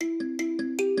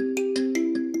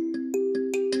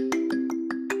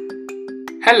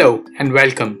Hello and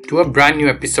welcome to a brand new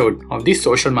episode of the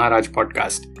Social Maharaj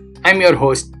podcast. I'm your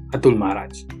host Atul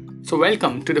Maharaj. So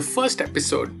welcome to the first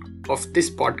episode of this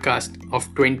podcast of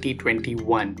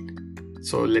 2021.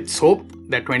 So let's hope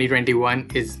that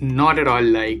 2021 is not at all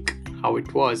like how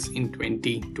it was in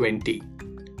 2020.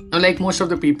 Now, like most of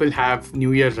the people have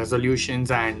New Year resolutions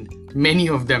and many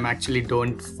of them actually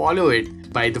don't follow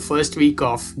it. By the first week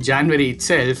of January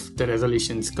itself, the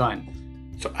resolution's gone.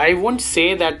 So I won't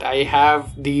say that I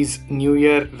have these New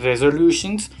Year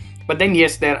resolutions, but then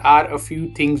yes, there are a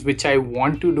few things which I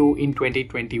want to do in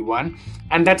 2021,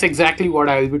 and that's exactly what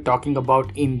I will be talking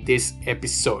about in this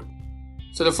episode.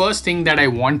 So the first thing that I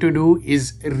want to do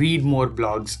is read more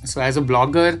blogs. So as a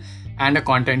blogger and a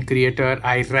content creator,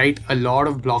 I write a lot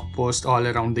of blog posts all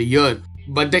around the year.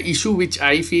 But the issue which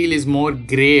I feel is more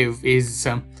grave is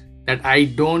that I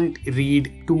don't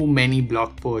read too many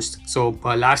blog posts. So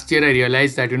last year I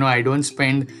realized that I don't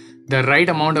spend the right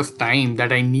amount of time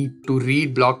that I need to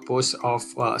read blog posts of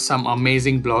some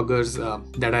amazing bloggers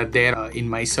that are there in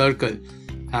my circle.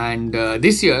 And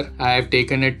this year I have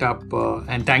taken it up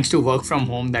and thanks to work from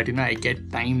home that I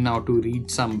get time now to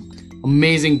read some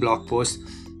amazing blog posts.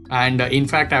 And in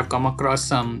fact I've come across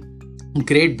some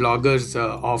great bloggers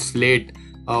of late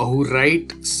who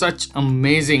write such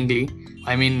amazingly.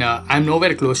 I'm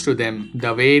nowhere close to them.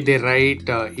 The way they write,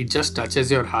 it just touches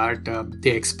your heart.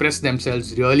 They express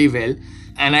themselves really well.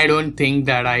 And I don't think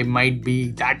that I might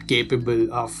be that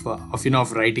capable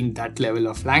of writing that level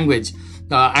of language.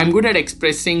 I'm good at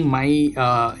expressing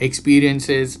my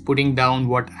experiences, putting down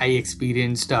what I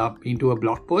experienced into a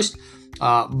blog post.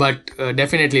 But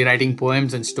definitely writing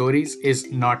poems and stories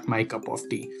is not my cup of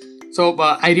tea. So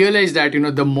I realized that,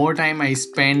 the more time I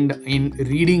spend in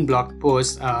reading blog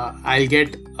posts, I'll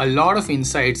get a lot of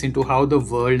insights into how the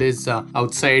world is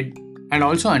outside and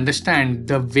also understand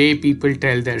the way people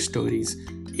tell their stories.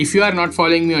 If you are not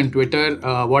following me on Twitter,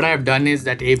 what I have done is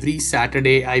that every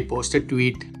Saturday I post a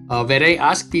tweet where I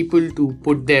ask people to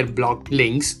put their blog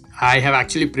links. I have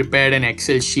actually prepared an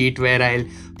Excel sheet where I'll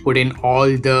put in all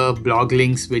the blog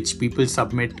links which people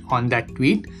submit on that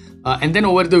tweet. And then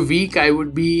over the week, I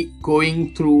would be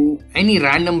going through any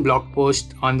random blog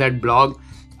post on that blog.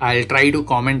 I'll try to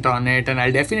comment on it and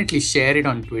I'll definitely share it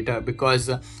on Twitter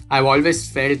because I've always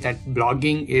felt that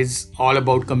blogging is all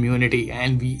about community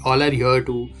and we all are here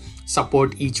to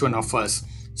support each one of us.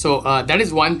 So that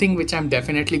is one thing which I'm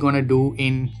definitely going to do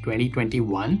in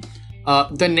 2021.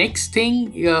 The next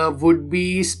thing would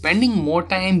be spending more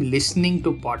time listening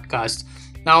to podcasts.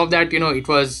 Now that, it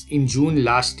was in June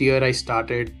last year, I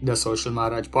started the Social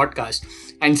Maharaj podcast.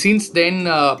 And since then,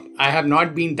 I have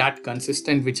not been that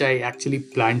consistent, which I actually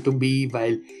plan to be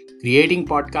while creating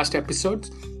podcast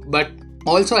episodes. But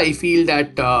also I feel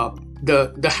that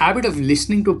the habit of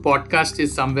listening to podcasts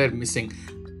is somewhere missing.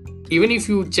 Even if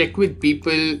you check with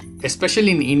people, especially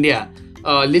in India,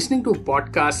 listening to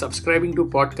podcasts, subscribing to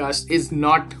podcasts is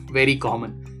not very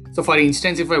common. So for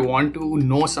instance, if I want to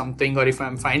know something or if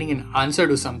I'm finding an answer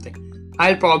to something,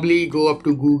 I'll probably go up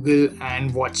to Google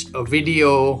and watch a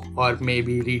video or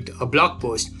maybe read a blog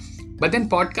post. But then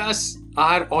podcasts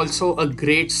are also a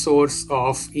great source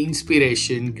of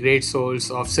inspiration, great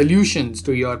source of solutions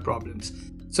to your problems.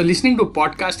 So listening to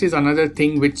podcast is another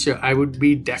thing which I would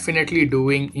be definitely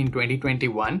doing in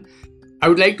 2021. I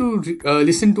would like to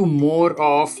listen to more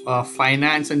of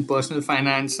finance and personal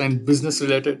finance and business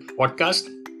related podcasts.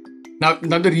 Now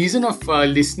the reason of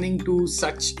listening to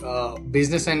such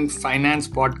business and finance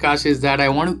podcasts is that I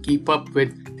want to keep up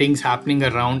with things happening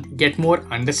around, get more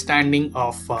understanding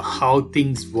of how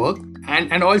things work,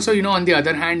 and also, on the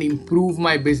other hand, improve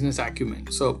my business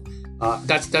acumen. So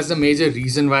that's the major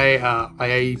reason why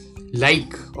I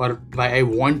like or why I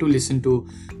want to listen to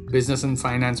business and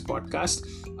finance podcasts.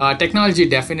 Technology,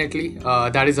 definitely.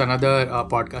 That is another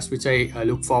podcast which I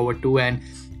look forward to, and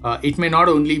it may not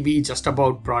only be just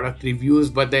about product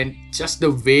reviews, but then just the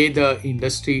way the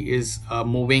industry is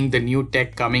moving, the new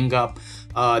tech coming up,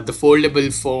 the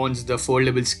foldable phones, the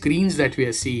foldable screens that we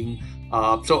are seeing.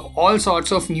 So all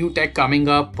sorts of new tech coming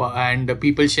up and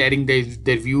people sharing their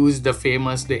views, the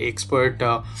famous, the expert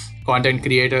content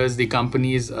creators, the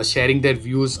companies sharing their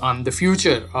views on the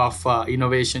future of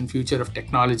innovation, future of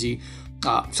technology.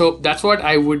 So that's what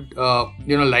I would,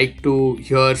 like to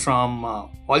hear from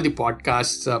all the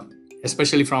podcasts,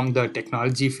 especially from the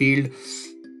technology field.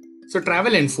 So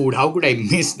travel and food, how could I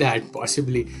miss that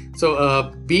possibly?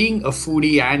 So being a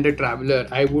foodie and a traveler,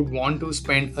 I would want to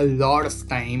spend a lot of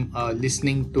time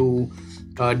listening to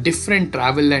different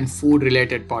travel and food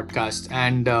related podcasts.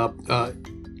 And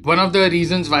one of the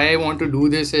reasons why I want to do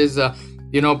this is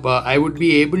I would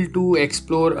be able to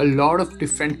explore a lot of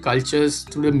different cultures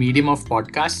through the medium of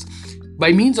podcasts.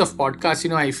 By means of podcasts,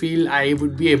 I feel I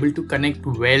would be able to connect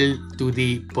well to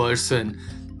the person.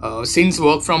 Since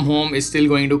work from home is still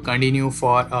going to continue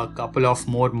for a couple of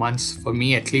more months, for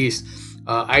me at least,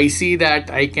 I see that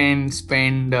I can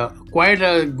spend quite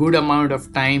a good amount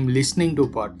of time listening to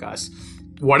podcasts.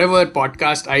 Whatever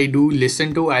podcast I do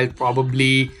listen to, I'll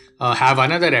probably have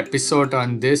another episode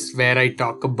on this where I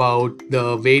talk about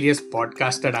the various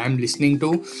podcasts that I'm listening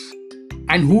to.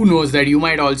 And who knows, that you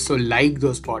might also like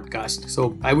those podcasts.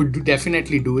 So I would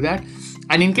definitely do that.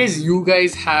 And in case you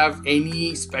guys have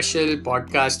any special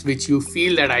podcast which you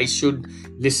feel that I should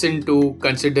listen to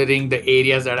considering the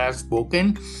areas that I've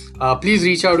spoken, please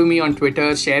reach out to me on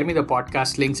Twitter, share me the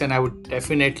podcast links, and I would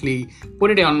definitely put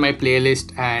it on my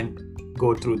playlist and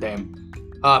go through them.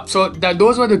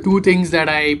 Those were the two things that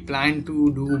I plan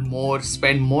to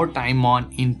spend more time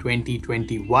on in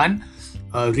 2021.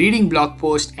 Reading blog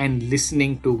posts and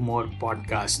listening to more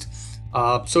podcasts.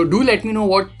 So do let me know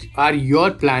what are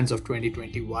your plans of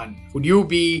 2021. Would you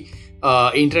be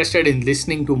interested in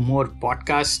listening to more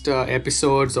podcast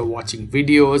episodes or watching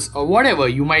videos or whatever?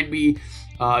 You might be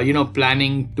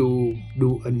planning to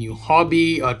do a new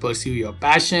hobby or pursue your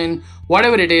passion.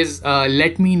 Whatever it is,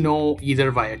 let me know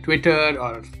either via Twitter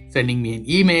or sending me an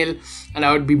email, and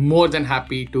I would be more than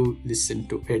happy to listen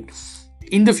to it.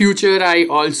 In the future, I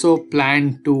also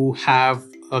plan to have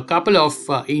a couple of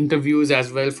interviews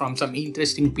as well from some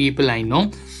interesting people I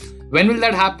know. When will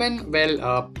that happen?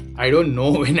 Well, I don't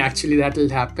know when actually that will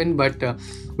happen, but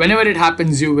whenever it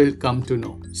happens, you will come to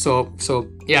know. So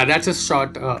yeah, that's a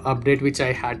short update which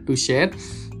I had to share.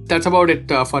 That's about it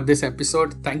for this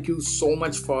episode. Thank you so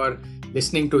much for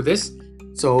listening to this.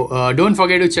 So don't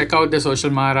forget to check out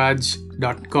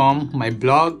thesocialmaharaj.com, my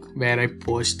blog, where I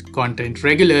post content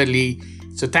regularly.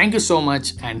 So thank you so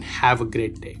much and have a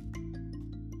great day.